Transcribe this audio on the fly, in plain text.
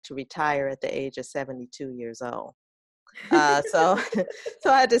to retire at the age of 72 years old. So, so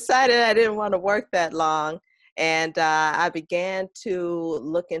I decided I didn't want to work that long. And I began to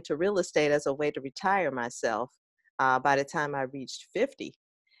look into real estate as a way to retire myself by the time I reached 50.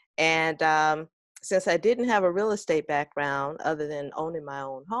 And since I didn't have a real estate background other than owning my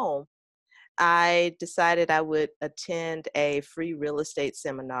own home, I decided I would attend a free real estate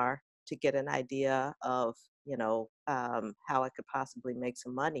seminar to get an idea of, how I could possibly make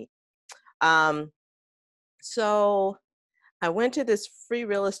some money. Um, so I went to this free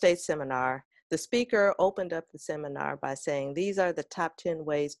real estate seminar. The speaker opened up the seminar by saying, these are the top 10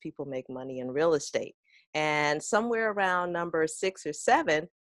 ways people make money in real estate. And somewhere around number 6 or 7,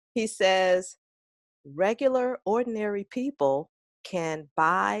 he says, regular, ordinary people can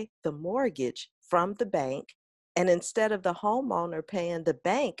buy the mortgage from the bank. And instead of the homeowner paying the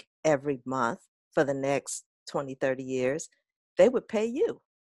bank every month for the next 20, 30 years, they would pay you.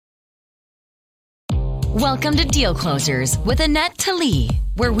 Welcome to Deal Closers with Annette Talley,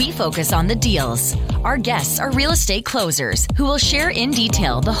 where we focus on the deals. Our guests are real estate closers who will share in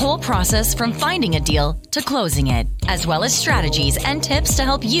detail the whole process from finding a deal to closing it, as well as strategies and tips to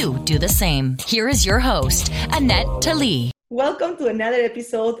help you do the same. Here is your host, Annette Talley. Welcome to another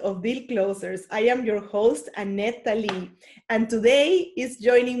episode of Deal Closers. I am your host, Annette Talley, and today is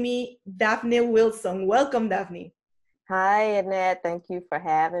joining me, Daphne Wilson. Welcome, Daphne. Hi, Annette. Thank you for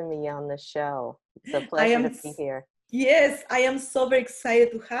having me on the show. It's a pleasure to be here. Yes, I am so very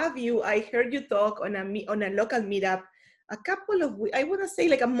excited to have you. I heard you talk on a local meetup a couple of weeks, I want to say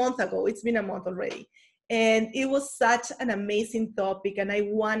like a month ago. It's been a month already. And it was such an amazing topic. And I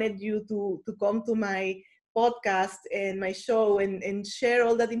wanted you to come to my podcast and my show and share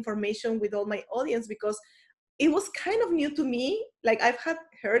all that information with all my audience, because it was kind of new to me. Like I've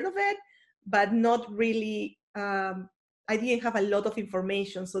heard of it, but not really, I didn't have a lot of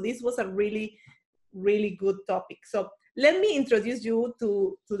information. So this was a really good topic. So let me introduce you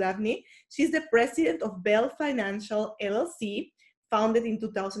to Daphne. She's the president of Bell Financial LLC, founded in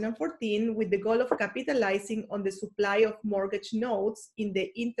 2014 with the goal of capitalizing on the supply of mortgage notes in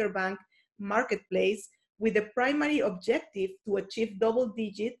the interbank marketplace, with the primary objective to achieve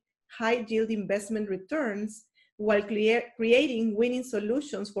double-digit high-yield investment returns while creating winning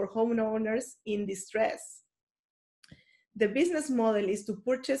solutions for homeowners in distress. The business model is to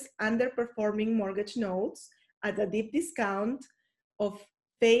purchase underperforming mortgage notes at a deep discount of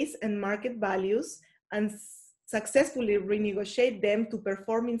face and market values and successfully renegotiate them to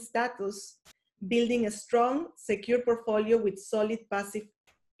performing status, building a strong, secure portfolio with solid passive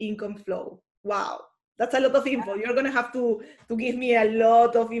income flow. Wow, that's a lot of info. You're going to have to give me a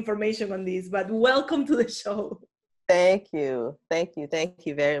lot of information on this, but welcome to the show. Thank you. Thank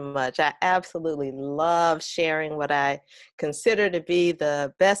you very much. I absolutely love sharing what I consider to be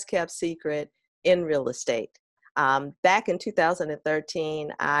the best kept secret in real estate. Back in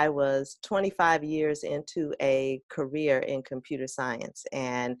 2013, I was 25 years into a career in computer science.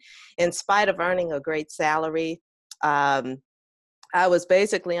 And in spite of earning a great salary, I was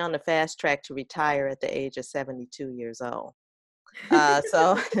basically on the fast track to retire at the age of 72 years old.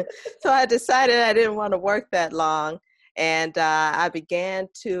 So I decided I didn't want to work that long. And I began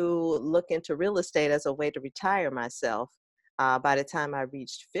to look into real estate as a way to retire myself by the time I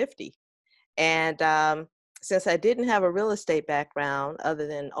reached 50. And since I didn't have a real estate background other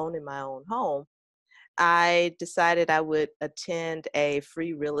than owning my own home, I decided I would attend a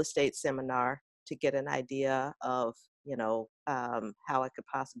free real estate seminar to get an idea of, how I could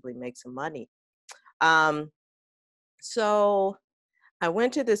possibly make some money. So I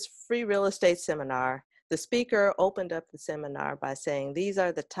went to this free real estate seminar. The speaker opened up the seminar by saying, these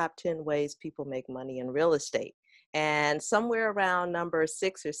are the top 10 ways people make money in real estate. And somewhere around number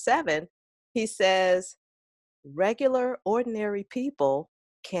 6 or 7, he says, regular, ordinary people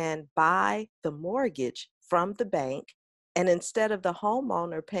can buy the mortgage from the bank. And instead of the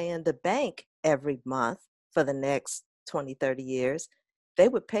homeowner paying the bank every month for the next 20, 30 years, they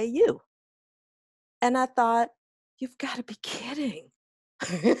would pay you. And I thought, you've got to be kidding.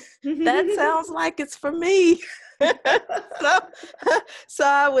 That sounds like it's for me. So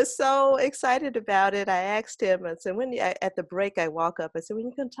I was so excited about it. I asked him, I said, at the break, I walk up, I said, when are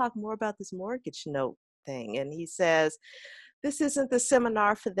you going to talk more about this mortgage note thing? And he says, this isn't the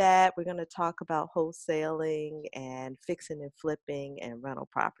seminar for that. We're going to talk about wholesaling and fixing and flipping and rental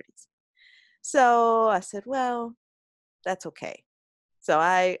properties. So I said, well, that's okay. So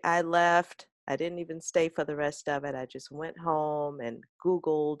I left. I didn't even stay for the rest of it. I just went home and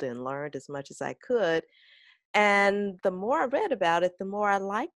Googled and learned as much as I could. And the more I read about it, the more I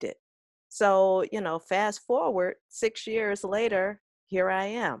liked it. So, fast forward 6 years later, here I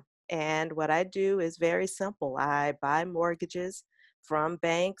am. And what I do is very simple. I buy mortgages from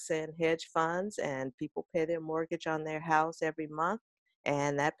banks and hedge funds, and people pay their mortgage on their house every month,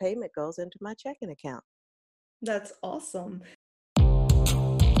 and that payment goes into my checking account. That's awesome.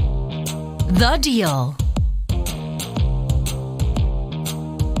 The Deal.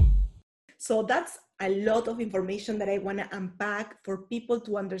 So that's a lot of information that I want to unpack for people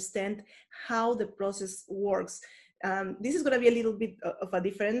to understand how the process works. This is going to be a little bit of a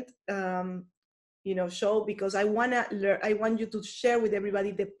different, show, because I want to learn. I want you to share with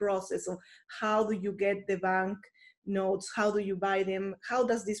everybody the process of how do you get the bank notes, how do you buy them, how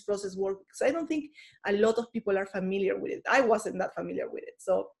does this process work? Because I don't think a lot of people are familiar with it. I wasn't that familiar with it.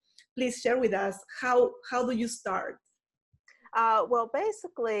 So please share with us how do you start? Well,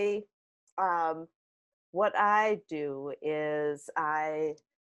 basically, what I do is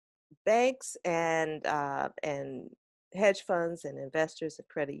banks and hedge funds and investors and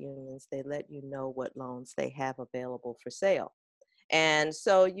credit unions, they let you know what loans they have available for sale. And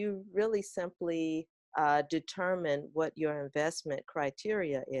so you really simply determine what your investment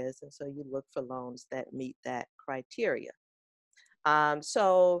criteria is. And so you look for loans that meet that criteria.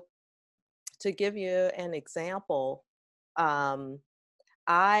 So to give you an example, um,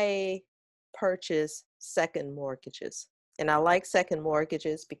 I purchase second mortgages. And I like second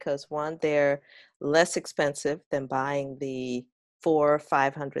mortgages because one, they're less expensive than buying the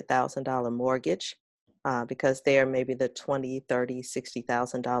 $400,000-$500,000 mortgage, because they're maybe the $20,000, $30,000,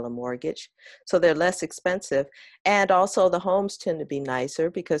 $60,000 mortgage. So they're less expensive. And also the homes tend to be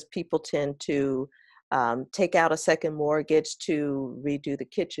nicer because people tend to take out a second mortgage to redo the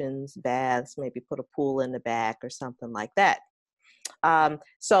kitchens, baths, maybe put a pool in the back or something like that.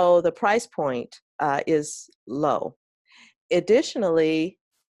 So the price point is low. Additionally,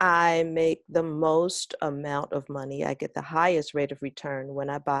 I make the most amount of money. I get the highest rate of return when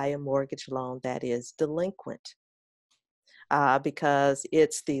I buy a mortgage loan that is delinquent, because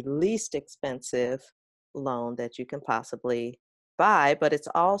it's the least expensive loan that you can possibly buy, but it's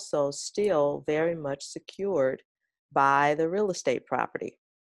also still very much secured by the real estate property.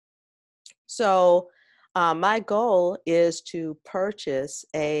 So my goal is to purchase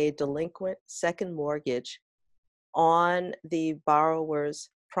a delinquent second mortgage on the borrower's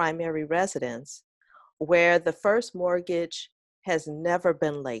primary residence where the first mortgage has never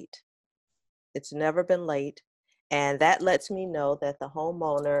been late. It's never been late. And that lets me know that the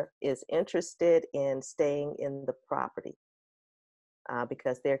homeowner is interested in staying in the property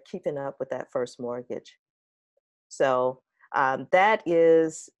because they're keeping up with that first mortgage. So that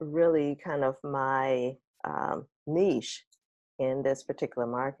is really kind of my niche in this particular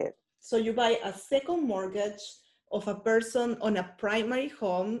market. So you buy a second mortgage of a person on a primary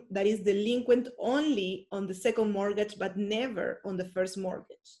home that is delinquent only on the second mortgage, but never on the first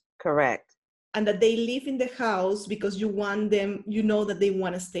mortgage. Correct. And that they live in the house because you want them, you know that they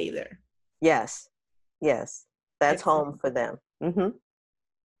want to stay there. Yes. Yes. That's Excellent. home for them. Mm-hmm.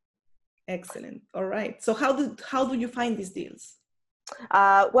 Excellent. All right. So how do you find these deals?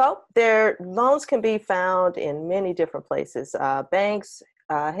 Well, their loans can be found in many different places. Banks,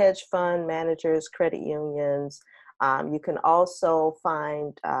 hedge fund managers, credit unions. You can also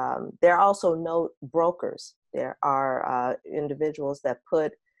find, there are also note brokers. There are individuals that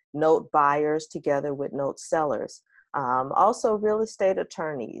put note buyers together with note sellers. Also real estate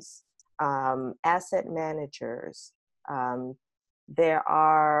attorneys, asset managers. There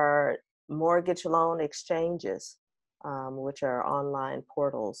are mortgage loan exchanges, which are online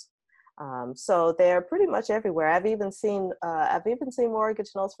portals. So they're pretty much everywhere. I've even seen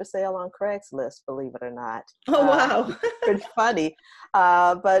mortgage notes for sale on Craigslist, believe it or not. Oh, wow. Pretty funny.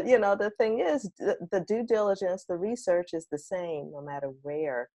 But the thing is, the due diligence, the research is the same no matter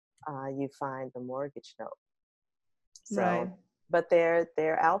where you find the mortgage note. So, right. But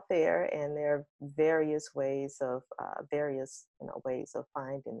they're out there, and there are various ways of ways of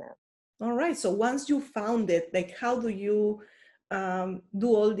finding them. All right. So once you found it, like, how do you do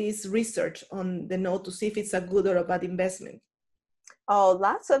all this research on the note to see if it's a good or a bad investment? Oh,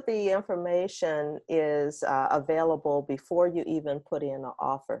 lots of the information is available before you even put in an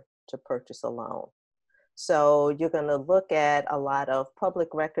offer to purchase a loan. So you're going to look at a lot of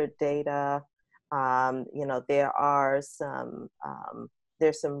public record data. There are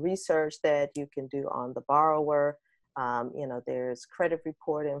there's some research that you can do on the borrower. There's credit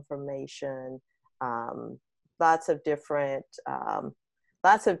report information, lots of different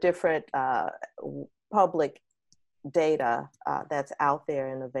public data that's out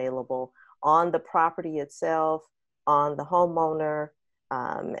there and available on the property itself, on the homeowner,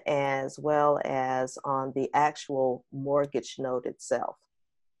 as well as on the actual mortgage note itself.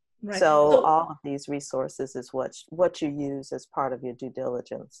 Right. So So all of these resources is what you use as part of your due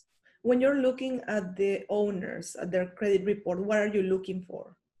diligence. when you're looking at the owners, at their credit report, what are you looking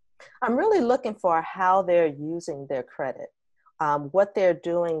for? I'm really looking for how they're using their credit, what they're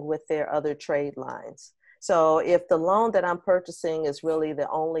doing with their other trade lines. So if the loan that I'm purchasing is really the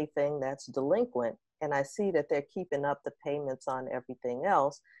only thing that's delinquent, and I see that they're keeping up the payments on everything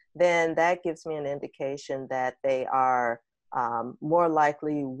else, then that gives me an indication that they are more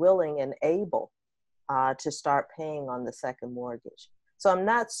likely willing and able to start paying on the second mortgage. So I'm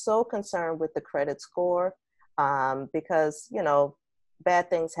not so concerned with the credit score because, you know,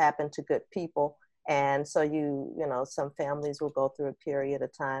 bad things happen to good people. And so some families will go through a period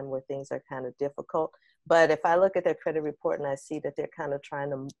of time where things are kind of difficult. But if I look at their credit report and I see that they're kind of trying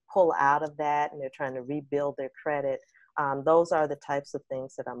to pull out of that and they're trying to rebuild their credit, those are the types of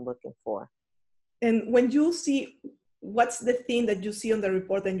things that I'm looking for. And when you see, what's the thing that you see on the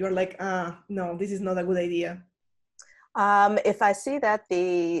report and you're like, no, this is not a good idea? If I see that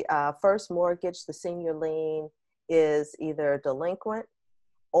the first mortgage, the senior lien, is either delinquent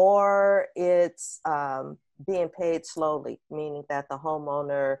or it's being paid slowly, meaning that the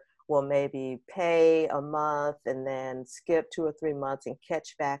homeowner will maybe pay a month and then skip 2 or 3 months and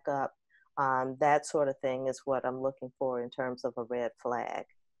catch back up. That sort of thing is what I'm looking for in terms of a red flag.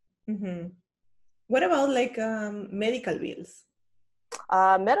 Mm-hmm. What about like medical bills?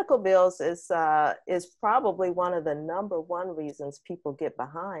 Medical bills is probably one of the number one reasons people get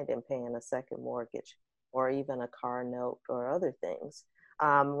behind in paying a second mortgage or even a car note or other things.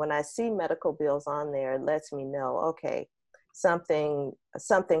 When I see medical bills on there, it lets me know, okay, something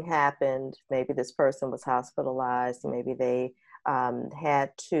happened. Maybe this person was hospitalized. Maybe they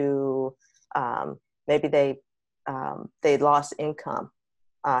had to. Maybe they lost income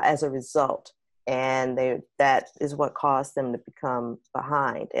as a result, and that is what caused them to become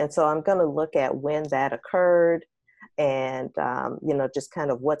behind. And so I'm going to look at when that occurred, and just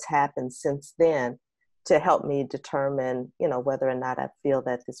kind of what's happened since then, to help me determine, whether or not I feel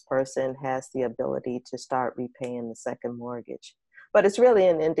that this person has the ability to start repaying the second mortgage. But it's really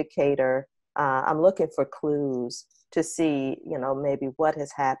an indicator. I'm looking for clues to see, maybe what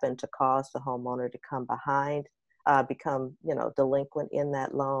has happened to cause the homeowner to come behind, become, delinquent in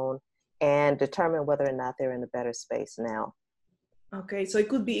that loan, and determine whether or not they're in a better space now. Okay, so it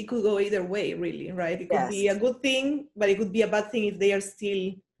could go either way, really, right? It could Yes. be a good thing, but it could be a bad thing if they are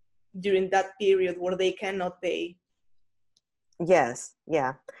still during that period where they cannot pay. Yes,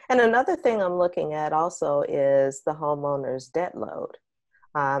 yeah. And another thing I'm looking at also is the homeowner's debt load.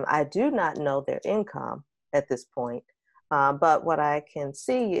 I do not know their income at this point, but what I can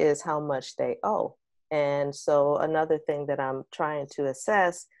see is how much they owe. And so another thing that I'm trying to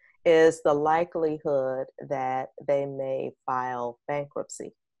assess is the likelihood that they may file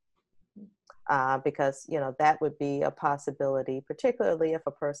bankruptcy. Because, that would be a possibility, particularly if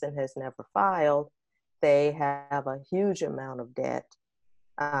a person has never filed, they have a huge amount of debt,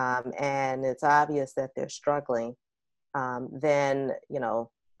 and it's obvious that they're struggling. Then,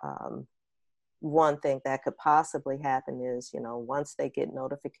 one thing that could possibly happen is, once they get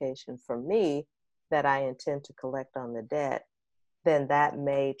notification from me that I intend to collect on the debt, then that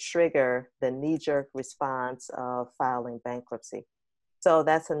may trigger the knee-jerk response of filing bankruptcy. So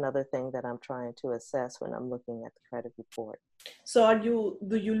that's another thing that I'm trying to assess when I'm looking at the credit report. So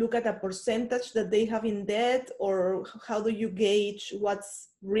do you look at a percentage that they have in debt, or how do you gauge what's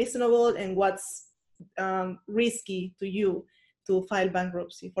reasonable and what's risky to you to file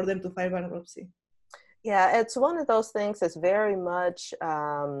bankruptcy, for them to file bankruptcy? Yeah, it's one of those things that's very much,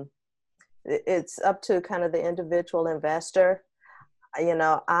 it's up to kind of the individual investor.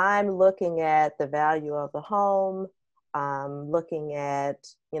 I'm looking at the value of the home, looking at,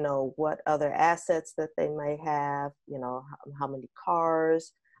 what other assets that they may have, how many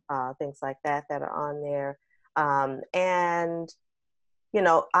cars, things like that are on there. And,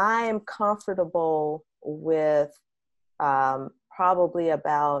 I'm comfortable with probably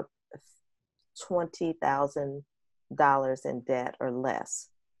about $20,000 in debt or less.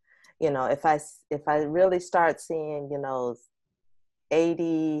 If I really start seeing,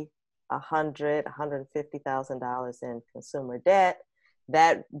 80, $150,000 in consumer debt,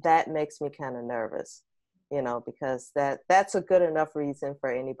 that makes me kind of nervous, because that's a good enough reason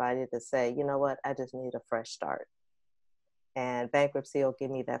for anybody to say, you know what, I just need a fresh start. And bankruptcy will give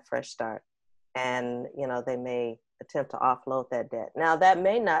me that fresh start. And, they may attempt to offload that debt. Now, that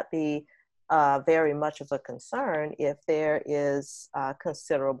may not be very much of a concern if there is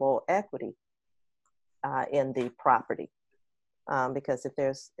considerable equity in the property. because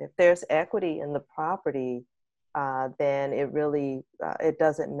if there's equity in the property, then it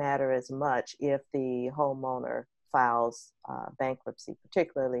doesn't matter as much if the homeowner files bankruptcy,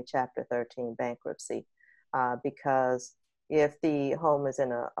 particularly Chapter 13 bankruptcy, because if the home is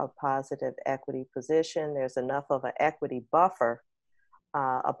in a positive equity position, there's enough of an equity buffer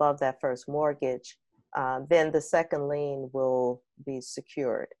above that first mortgage, then the second lien will be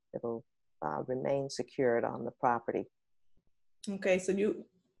secured. It'll remain secured on the property. Okay, so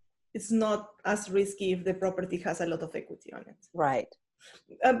it's not as risky if the property has a lot of equity on it. Right.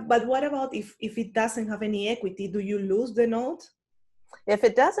 But what about if it doesn't have any equity? Do you lose the note? If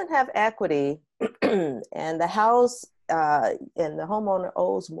it doesn't have equity and the house and the homeowner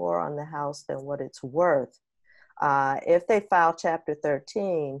owes more on the house than what it's worth, if they file Chapter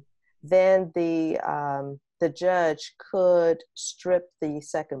 13, then the judge could strip the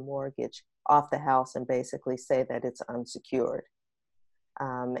second mortgage off the house and basically say that it's unsecured.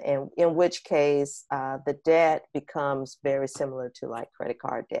 And in which case, the debt becomes very similar to like credit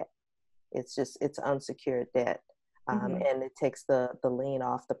card debt. It's unsecured debt, and it takes the lien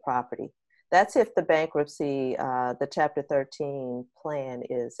off the property. That's if the bankruptcy, the Chapter 13 plan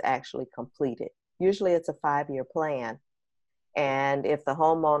is actually completed. Usually it's a 5-year plan. And if the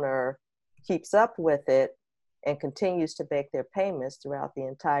homeowner keeps up with it and continues to make their payments throughout the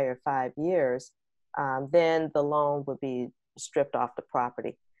entire 5 years, then the loan would be stripped off the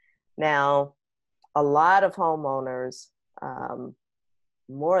property. Now, a lot of homeowners,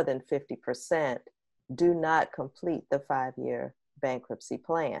 more than 50%, do not complete the 5-year bankruptcy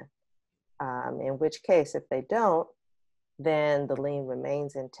plan. In which case, if they don't, then the lien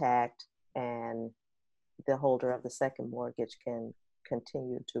remains intact and the holder of the second mortgage can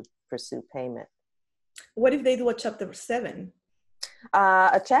continue to pursue payment. What if they do a Chapter 7?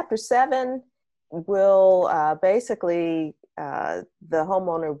 A Chapter 7 will basically, the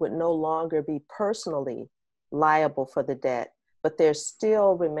homeowner would no longer be personally liable for the debt, but there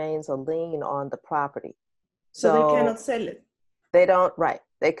still remains a lien on the property. So they cannot sell it? They don't, right.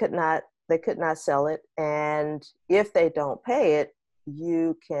 They could not sell it. And if they don't pay it,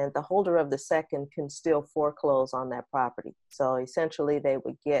 the holder of the second can still foreclose on that property. So essentially they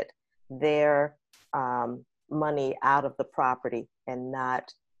would get their money out of the property and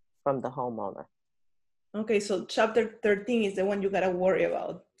not from the homeowner. Okay, so Chapter 13 is the one you gotta worry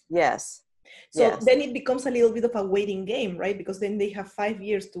about. Yes. So yes. Then it becomes a little bit of a waiting game, right? Because then they have 5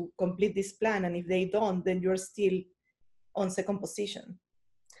 years to complete this plan. And if they don't, then you're still on second position.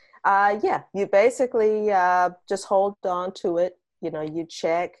 Yeah, you basically just hold on to it. You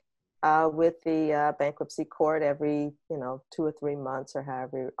check with the bankruptcy court every, 2 or 3 months or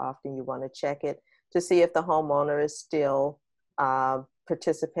however often you want to check it to see if the homeowner is still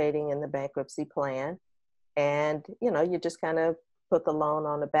participating in the bankruptcy plan. And, you just kind of put the loan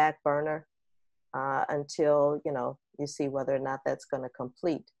on the back burner until, you see whether or not that's going to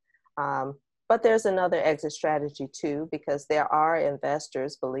complete. But there's another exit strategy too, because there are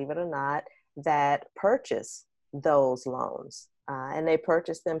investors, believe it or not, that purchase those loans. And they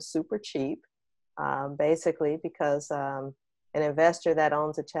purchase them super cheap, basically because an investor that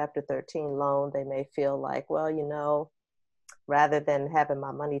owns a Chapter 13 loan, they may feel like, well, rather than having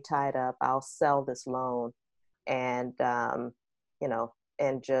my money tied up, I'll sell this loan and,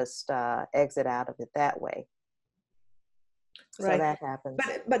 and just exit out of it that way. Right. So that happens.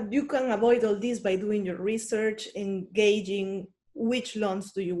 But you can avoid all this by doing your research, engaging which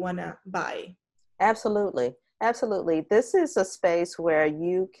loans do you want to buy. Absolutely. Absolutely. This is a space where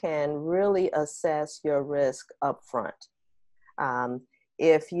you can really assess your risk upfront.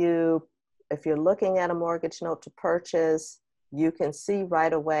 If you're looking at a mortgage note to purchase, you can see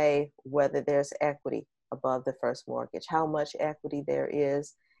right away whether there's equity above the first mortgage, how much equity there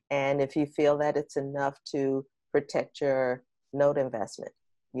is, and if you feel that it's enough to protect your note investment.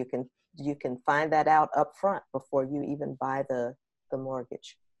 You can find that out up front before you even buy the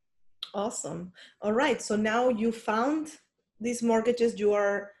mortgage. Awesome. All right. So now you found these mortgages, you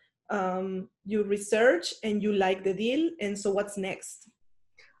research and you like the deal. And so what's next?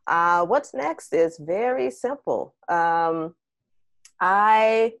 What's next is very simple.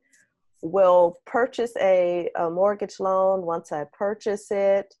 I will purchase a mortgage loan. Once I purchase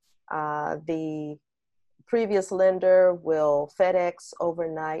it, the previous lender will FedEx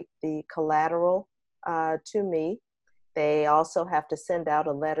overnight the collateral to me. They also have to send out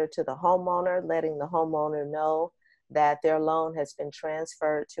a letter to the homeowner, letting the homeowner know that their loan has been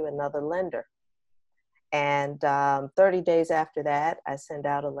transferred to another lender. And 30 days after that, I send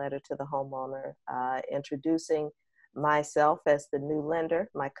out a letter to the homeowner introducing myself as the new lender,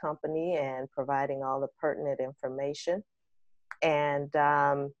 my company, and providing all the pertinent information. and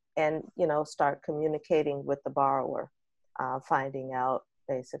start communicating with the borrower, finding out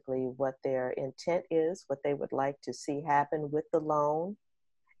basically what their intent is, what they would like to see happen with the loan,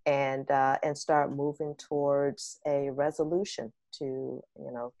 and start moving towards a resolution to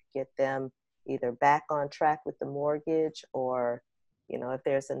get them either back on track with the mortgage, or if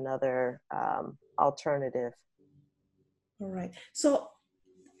there's another alternative. All right. So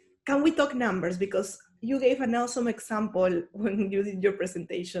can we talk numbers? Because you gave an awesome example when you did your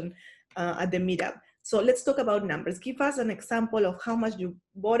presentation at the meetup. So let's talk about numbers. Give us an example of how much you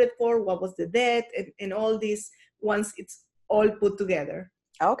bought it for, what was the debt, and all this once it's all put together.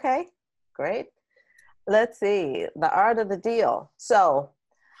 Okay, great. Let's see, the art of the deal. So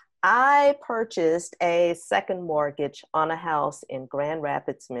I purchased a second mortgage on a house in Grand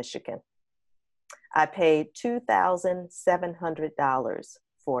Rapids, Michigan. I paid $2,700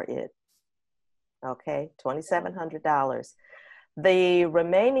 for it. Okay, $2,700. The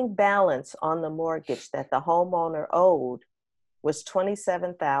remaining balance on the mortgage that the homeowner owed was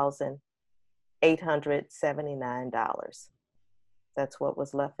 $27,879. That's what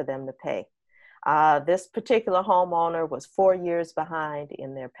was left for them to pay. This particular homeowner was 4 years behind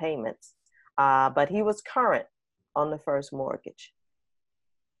in their payments, but he was current on the first mortgage.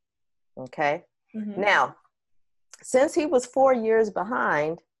 Okay. Mm-hmm. Now, since he was 4 years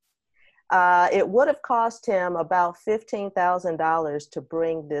behind, it would have cost him about $15,000 to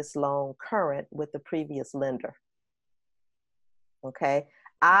bring this loan current with the previous lender. Okay.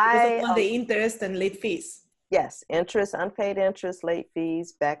 Because of the interest and late fees. Yes, interest, unpaid interest, late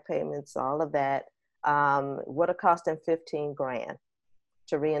fees, back payments, all of that would have cost him $15,000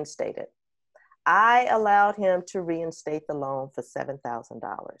 to reinstate it. I allowed him to reinstate the loan for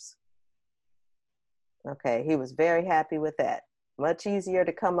 $7,000. Okay, he was very happy with that. Much easier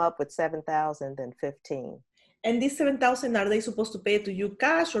to come up with $7,000 than $15,000. And these $7,000, are they supposed to pay to you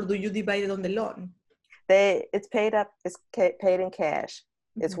cash, or do you divide it on the loan? It's paid up. It's paid in cash.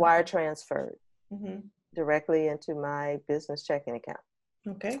 Mm-hmm. It's wire transferred. Mm-hmm. Directly into my business checking account.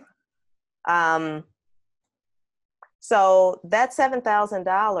 Okay. So that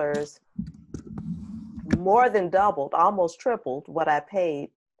 $7,000 more than doubled, almost tripled what I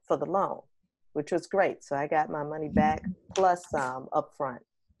paid for the loan, which was great. So I got my money back plus some upfront.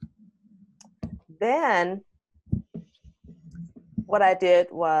 Then what I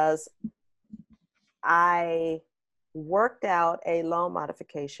did was I worked out a loan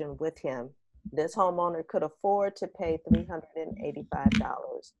modification with him. This homeowner could afford to pay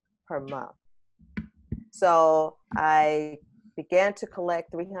 $385 per month. So I began to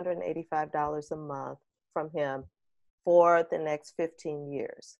collect $385 a month from him for the next 15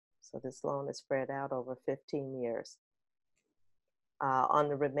 years. So this loan is spread out over 15 years on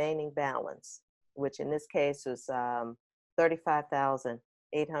the remaining balance, which in this case was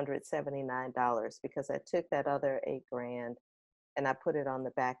 $35,879, because I took that other $8,000 and I put it on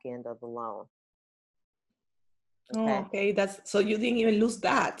the back end of the loan. Okay. Oh, okay. So you didn't even lose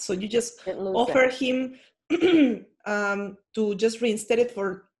that. So you just offered him to just reinstate it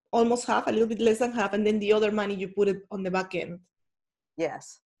for almost half, a little bit less than half, and then the other money you put it on the back end.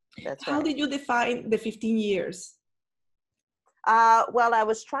 Yes, that's right. How did you define the 15 years? Well, I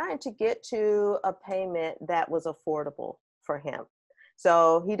was trying to get to a payment that was affordable for him.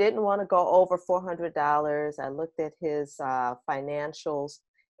 So he didn't want to go over $400. I looked at his financials,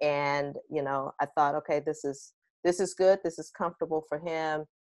 and I thought, okay, this is good. This is comfortable for him,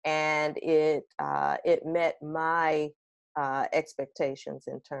 and it met my expectations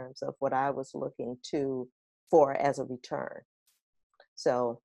in terms of what I was looking for as a return.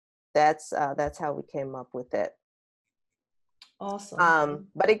 So that's how we came up with it. Awesome.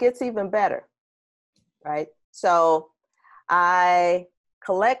 But it gets even better, right? So I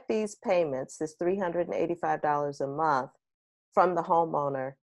collect these payments, this $385 a month, from the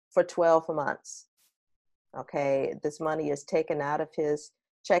homeowner for 12 months. Okay, this money is taken out of his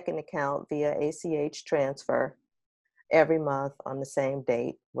checking account via ACH transfer every month on the same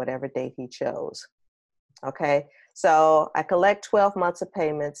date, whatever date he chose. Okay, so I collect 12 months of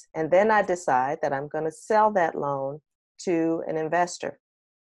payments, and then I decide that I'm going to sell that loan to an investor.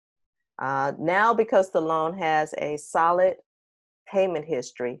 Now, because the loan has a solid payment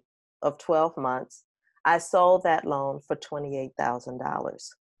history of 12 months, I sold that loan for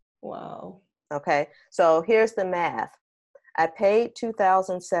 $28,000. Wow. Okay, so here's the math. I paid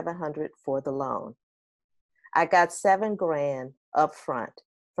 $2,700 for the loan. I got $7,000 up front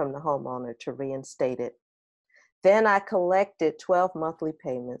from the homeowner to reinstate it. Then I collected 12 monthly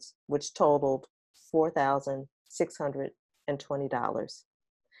payments, which totaled $4,620.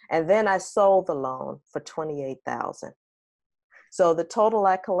 And then I sold the loan for $28,000. So the total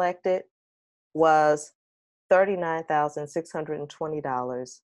I collected was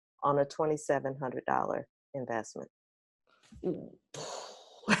 $39,620 on a $2,700 investment.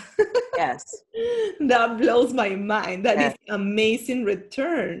 Yes. That blows my mind. That is Yes. amazing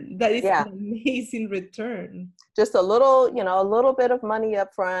return. That is Yeah. an amazing return. Just a little, a little bit of money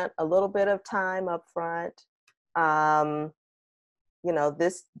up front, a little bit of time up front.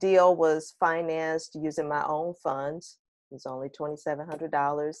 This deal was financed using my own funds. It was only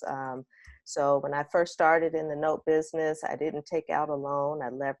 $2,700. So when I first started in the note business, I didn't take out a loan. I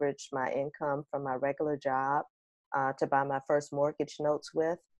leveraged my income from my regular job to buy my first mortgage notes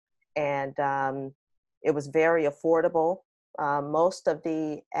with. And it was very affordable. Most of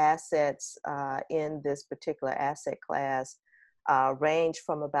the assets in this particular asset class range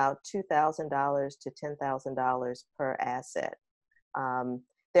from about $2,000 to $10,000 per asset.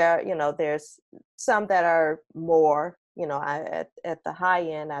 There's some that are more, at the high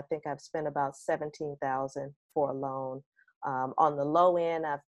end, I think I've spent about $17,000 for a loan. On the low end,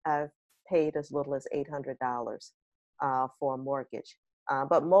 I've paid as little as $800 for a mortgage.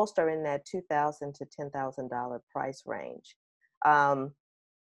 But most are in that $2,000 to $10,000 price range.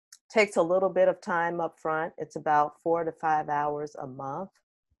 Takes a little bit of time up front. It's about 4 to 5 hours a month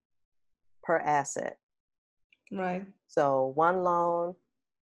per asset. Right. So one loan,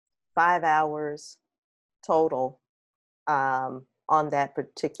 5 hours total on that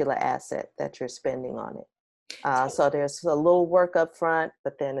particular asset that you're spending on it. So there's a little work up front,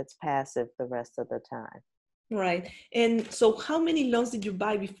 but then it's passive the rest of the time. Right. And so how many loans did you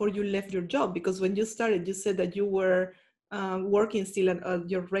buy before you left your job? Because when you started, you said that you were working still at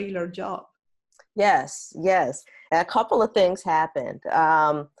your regular job. Yes. A couple of things happened.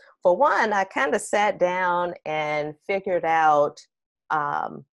 For one, I kind of sat down and figured out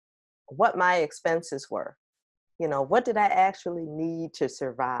what my expenses were. What did I actually need to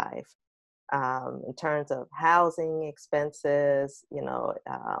survive in terms of housing expenses,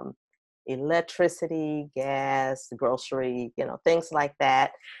 electricity, gas, grocery, things like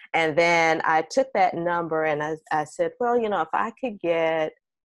that. And then I took that number and I said, well, if I could get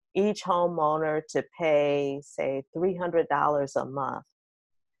each homeowner to pay, say, $300 a month,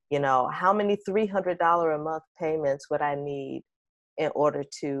 how many $300 a month payments would I need in order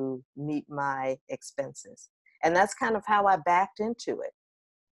to meet my expenses? And that's kind of how I backed into it,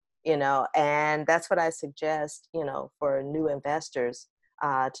 and that's what I suggest, for new investors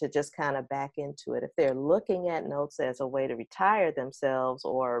to just kind of back into it. If they're looking at notes as a way to retire themselves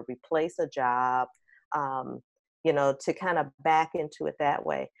or replace a job, to kind of back into it that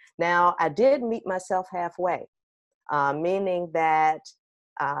way. Now, I did meet myself halfway, meaning that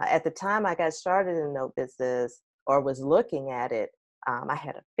at the time I got started in the note business or was looking at it, I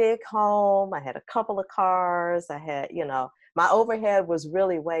had a big home, I had a couple of cars, I had, my overhead was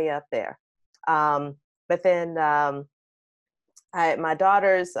really way up there. But then my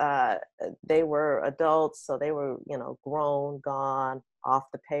daughters, they were adults, so they were, grown, gone,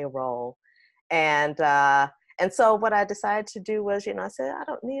 off the payroll. And so what I decided to do was, I said, I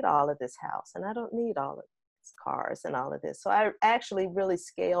don't need all of this house and I don't need all of these cars and all of this. So I actually really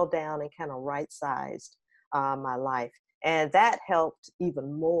scaled down and kind of right-sized my life. And that helped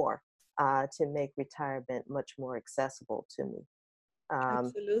even more to make retirement much more accessible to me.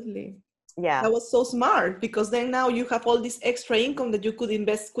 Absolutely. Yeah. That was so smart, because then now you have all this extra income that you could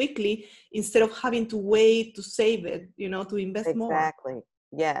invest quickly instead of having to wait to save it, to invest more. Exactly.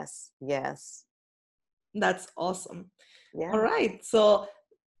 Yes. That's awesome. Yeah. All right. So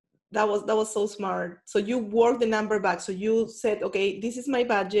that was so smart. So you worked the number back. So you said, okay, this is my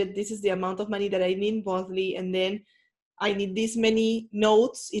budget. This is the amount of money that I need monthly. And then I need this many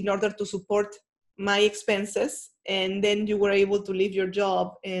notes in order to support my expenses. And then you were able to leave your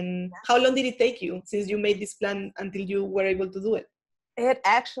job. And how long did it take you since you made this plan until you were able to do it? It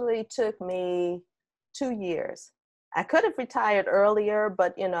actually took me 2 years. I could have retired earlier,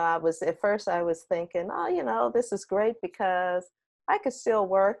 but at first I was thinking, oh, this is great because I could still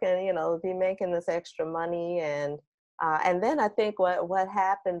work and be making this extra money. And then I think what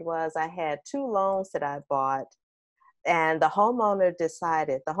happened was I had 2 loans that I bought, and the homeowners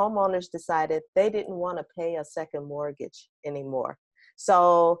decided they didn't want to pay a second mortgage anymore.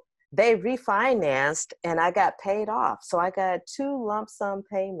 So they refinanced and I got paid off. So I got 2 lump sum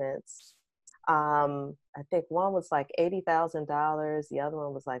payments. I think one was like $80,000. The other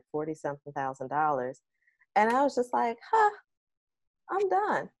one was like 40-something thousand dollars. And I was just like, I'm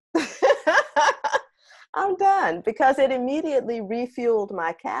done. I'm done, because it immediately refueled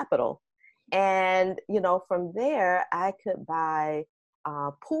my capital. And, from there, I could buy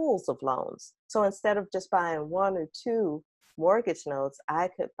pools of loans. So instead of just buying 1 or 2, mortgage notes, I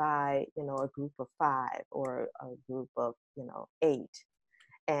could buy, a group of 5 or a group of, 8.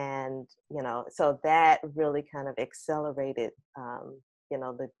 And, so that really kind of accelerated,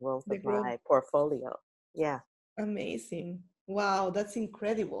 the growth The of growth. my portfolio. Yeah. Amazing. Wow, that's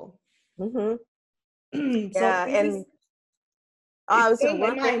incredible. Hmm. So Yeah. this is, And I it's was blowing my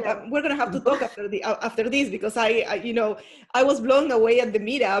one thing mind. that, We're gonna have to talk after after this, because I was blown away at the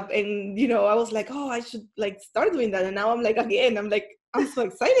meetup, and I was like, oh, I should like start doing that, and now I'm like, again, I'm like, I'm so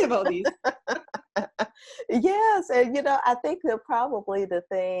excited about this. yes. And, I think that probably the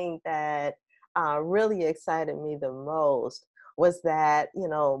thing that really excited me the most was that,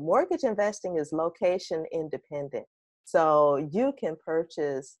 mortgage investing is location independent. So you can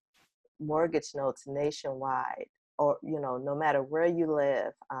purchase mortgage notes nationwide, or no matter where you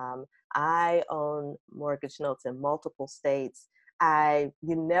live. I own mortgage notes in multiple states. You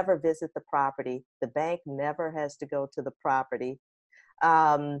never visit the property. The bank never has to go to the property.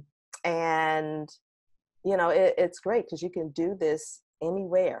 um, and it's great because you can do this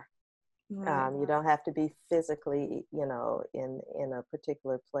anywhere. Right. You don't have to be physically in a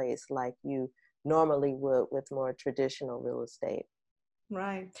particular place like you normally would with more traditional real estate.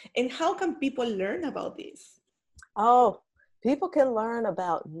 Right. And how can people learn about this? Oh, people can learn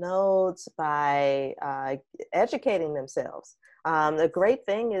about nodes by educating themselves. The great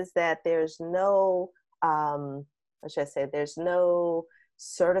thing is that there's no, what should I say, there's no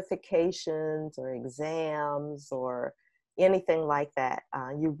certifications or exams or anything like that.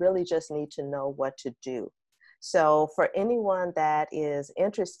 You really just need to know what to do. So for anyone that is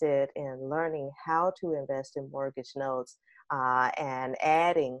interested in learning how to invest in mortgage notes and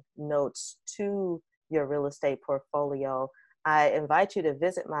adding notes to your real estate portfolio, I invite you to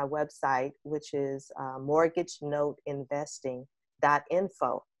visit my website, which is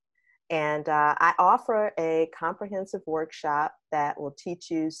mortgagenoteinvesting.info. And I offer a comprehensive workshop that will teach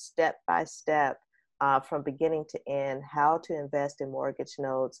you step by step from beginning to end how to invest in mortgage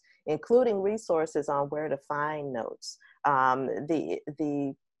notes, including resources on where to find notes.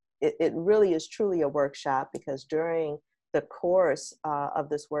 It really is truly a workshop because during the course of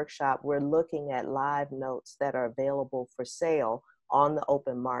this workshop, we're looking at live notes that are available for sale on the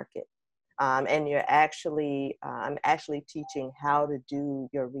open market. And I'm actually teaching how to do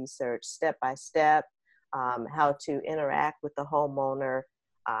your research step by step, how to interact with the homeowner,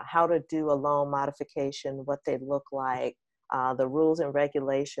 how to do a loan modification, what they look like, the rules and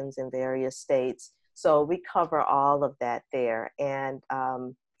regulations in various states. So we cover all of that there. And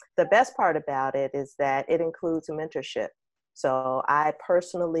the best part about it is that it includes mentorship. So I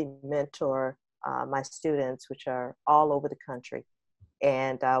personally mentor my students, which are all over the country.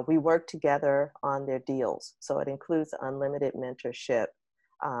 And we work together on their deals. So it includes unlimited mentorship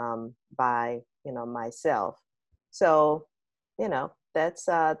by, myself. So, that's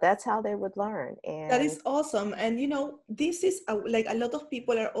how they would learn. That And is awesome. And this is like a lot of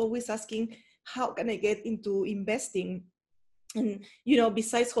people are always asking, how can I get into investing? And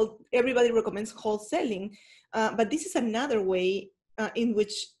besides everybody recommends wholesaling, but this is another way in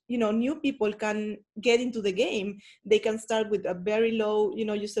which new people can get into the game. They can start with a very low,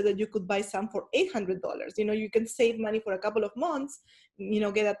 you said that you could buy some for $800. You can save money for a couple of months,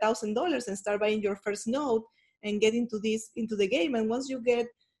 get $1,000 and start buying your first note and get into the game. And once you get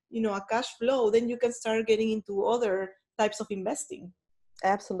a cash flow, then you can start getting into other types of investing.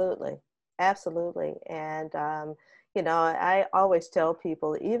 absolutely, absolutely. And, I always tell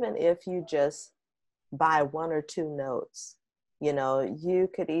people, even if you just buy 1 or 2 notes, you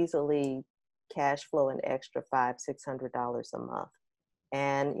could easily cash flow an extra $500-600 a month.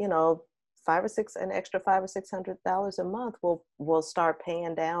 And, an extra $500-600 a month will start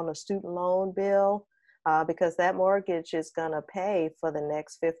paying down a student loan bill because that mortgage is going to pay for the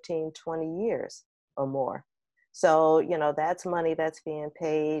next 15-20 years or more. So, that's money that's being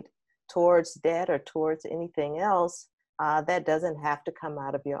paid towards debt or towards anything else that doesn't have to come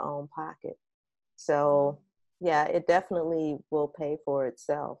out of your own pocket. So, yeah, it definitely will pay for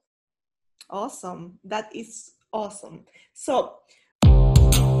itself. Awesome. That is awesome. So,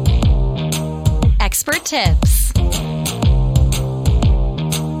 Expert tips.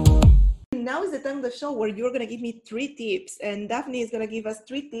 now is the time of the show where you're going to give me 3 tips, and Daphne is going to give us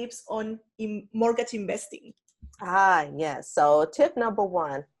 3 tips on mortgage investing. Yes. So, tip number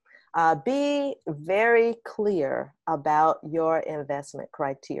 1, be very clear about your investment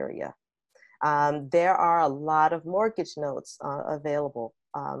criteria. There are a lot of mortgage notes available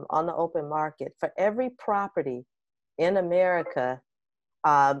on the open market. For every property in America,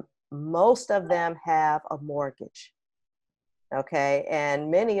 most of them have a mortgage, okay?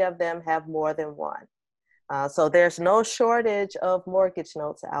 And many of them have more than one. So there's no shortage of mortgage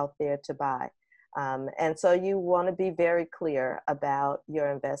notes out there to buy. And so you want to be very clear about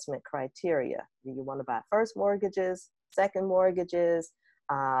your investment criteria. Do you want to buy first mortgages, second mortgages?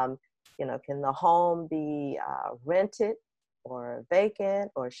 Can the home be rented or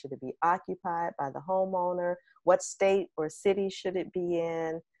vacant, or should it be occupied by the homeowner? What state or city should it be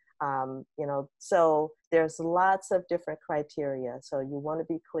in? So there's lots of different criteria. So you want to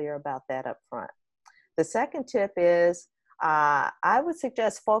be clear about that up front. The second tip is I would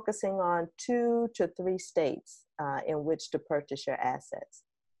suggest focusing on 2 to 3 states in which to purchase your assets.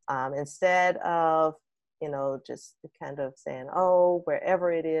 Instead of, just kind of saying, oh,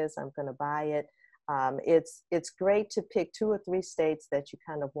 wherever it is, I'm going to buy it. It's great to pick 2 or 3 states that you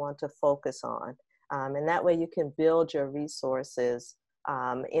kind of want to focus on. And that way you can build your resources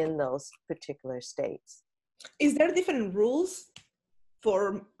in those particular states. Is there different rules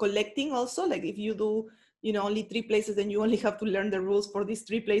for collecting also? Like if you do, only 3 places, then you only have to learn the rules for these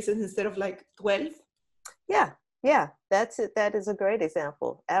 3 places instead of like 12? Yeah, that's it. That is a great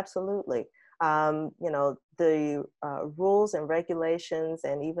example. Absolutely. The rules and regulations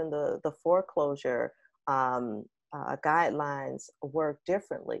and even the foreclosure guidelines work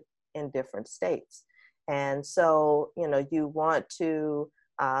differently in different states. And so, you want to,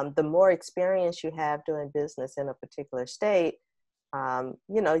 the more experience you have doing business in a particular state,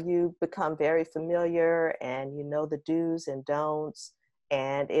 you become very familiar and you know the do's and don'ts,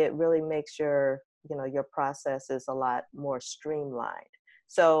 and it really makes your process is a lot more streamlined.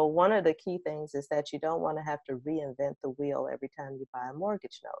 So one of the key things is that you don't want to have to reinvent the wheel every time you buy a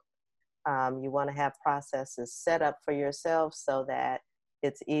mortgage note. You want to have processes set up for yourself so that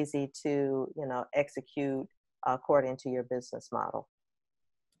it's easy to, execute according to your business model.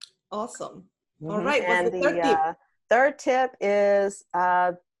 Awesome. Mm-hmm. All right. What's and the third tip? Third tip is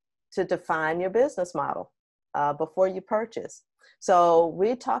to define your business model before you purchase. So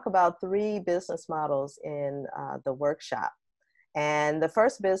we talk about 3 business models in the workshop. And the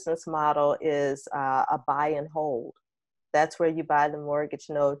first business model is a buy and hold. That's where you buy the mortgage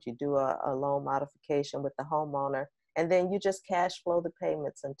note, you do a loan modification with the homeowner, and then you just cash flow the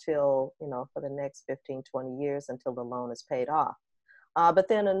payments until, for the next 15, 20 years until the loan is paid off. But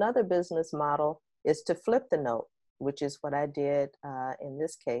then another business model is to flip the note, which is what I did in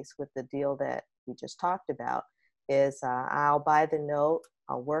this case with the deal that we just talked about, is I'll buy the note,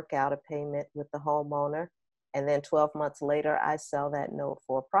 I'll work out a payment with the homeowner, and then 12 months later, I sell that note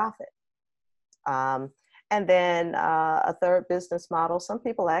for a profit. And then a third business model, some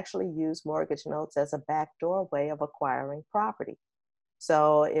people actually use mortgage notes as a backdoor way of acquiring property.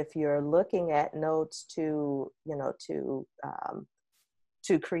 So if you're looking at notes to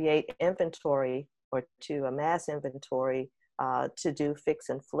create inventory or to amass inventory, to do fix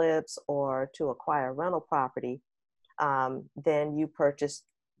and flips or to acquire rental property, then you purchase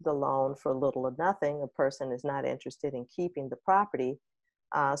the loan for little or nothing. A person is not interested in keeping the property.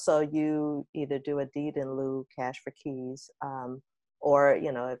 So you either do a deed in lieu, cash for keys, or,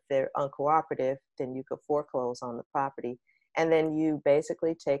 if they're uncooperative, then you could foreclose on the property. And then you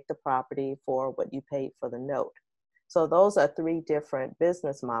basically take the property for what you paid for the note. So those are 3 different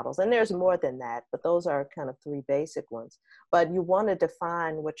business models. And there's more than that, but those are kind of 3 basic ones. But you want to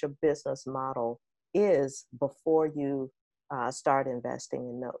define what your business model is before you start investing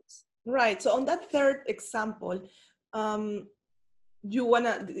in notes. Right. So on that third example, you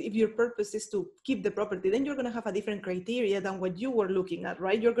wanna, if your purpose is to keep the property, then you're gonna have a different criteria than what you were looking at,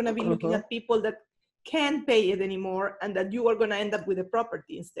 right? You're gonna be looking at people that can't pay it anymore, and that you are gonna end up with the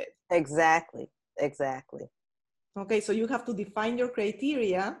property instead. Exactly. Okay, so you have to define your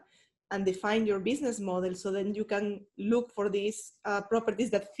criteria and define your business model, so then you can look for these properties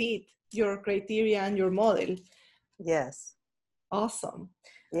that fit your criteria and your model. Yes. Awesome.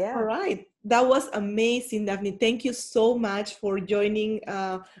 Yeah. All right. That was amazing, Daphne. Thank you so much for joining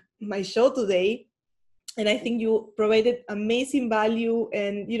my show today. And I think you provided amazing value.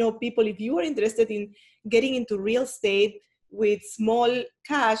 And, people, if you are interested in getting into real estate with small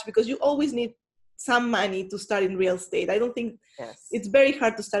cash, because you always need some money to start in real estate. I don't think it's very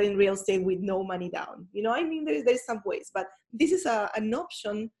hard to start in real estate with no money down. There's some ways, but this is an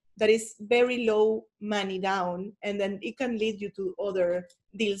option that is very low money down, and then it can lead you to other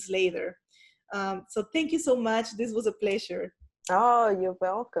deals later. So thank you so much. This was a pleasure. Oh, you're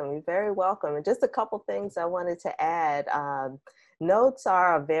welcome. You're very welcome. And just a couple things I wanted to add. Notes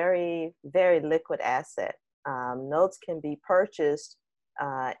are a very, very liquid asset. Notes can be purchased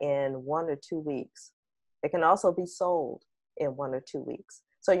in 1 or 2 weeks. It can also be sold in 1 or 2 weeks.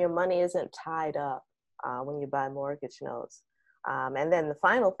 So your money isn't tied up when you buy mortgage notes. And then the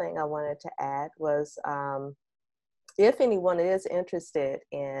final thing I wanted to add was if anyone is interested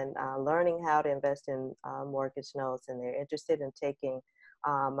in learning how to invest in mortgage notes and they're interested in taking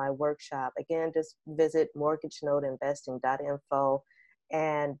my workshop, again, just visit mortgagenoteinvesting.info.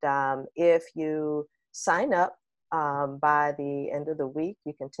 And if you sign up by the end of the week,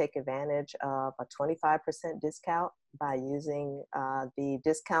 you can take advantage of a 25% discount by using the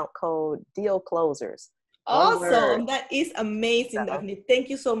discount code DEALCLOSERS. Awesome. That is amazing, Daphne. Thank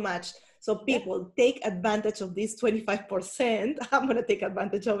you so much. So people, take advantage of this 25%. I'm going to take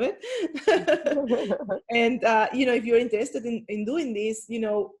advantage of it. And, if you're interested in doing this,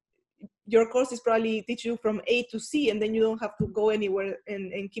 your courses probably teach you from A to C, and then you don't have to go anywhere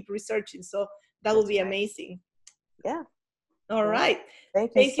and keep researching. So that would be amazing. Yeah. All right.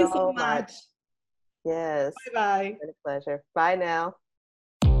 Thank you so much. Yes. Bye-bye. It's been a pleasure. Bye now.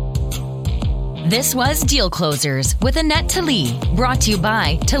 This was Deal Closers with Annette Talley, brought to you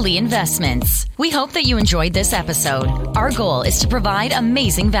by Talley Investments. We hope that you enjoyed this episode. Our goal is to provide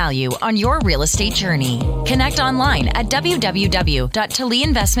amazing value on your real estate journey. Connect online at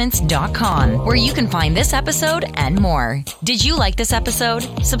www.talleyinvestments.com, where you can find this episode and more. Did you like this episode?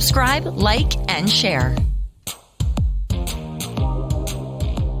 Subscribe, like, and share.